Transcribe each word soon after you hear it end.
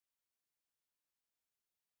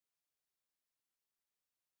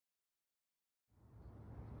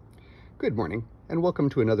Good morning, and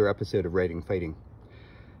welcome to another episode of Writing Fighting.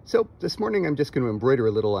 So this morning I'm just going to embroider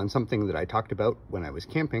a little on something that I talked about when I was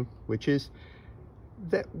camping, which is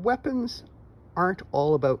that weapons aren't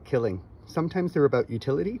all about killing. Sometimes they're about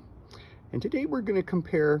utility. And today we're going to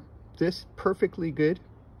compare this perfectly good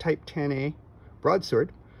Type 10A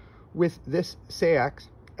broadsword with this seax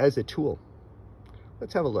as a tool.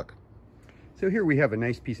 Let's have a look. So here we have a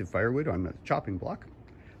nice piece of firewood on the chopping block.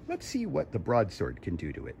 Let's see what the broadsword can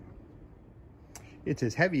do to it. It's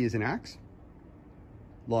as heavy as an axe.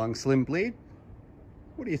 Long, slim blade.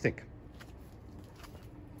 What do you think?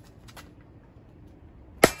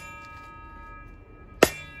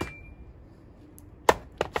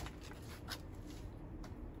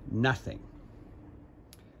 Nothing.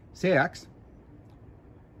 Seax,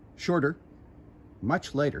 shorter,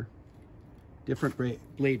 much lighter, different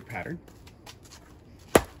blade pattern.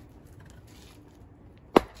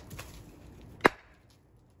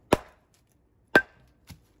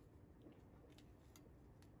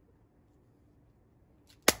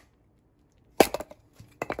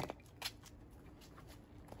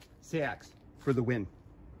 Seax for the win.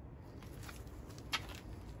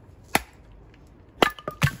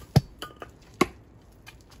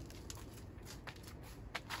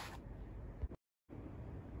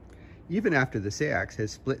 Even after the seax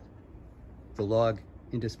has split the log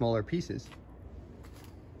into smaller pieces,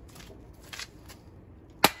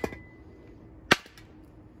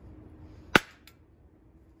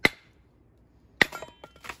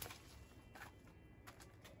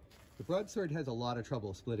 the broadsword has a lot of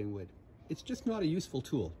trouble splitting wood. It's just not a useful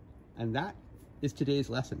tool. And that is today's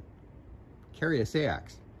lesson. Carry a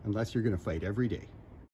seax unless you're going to fight every day.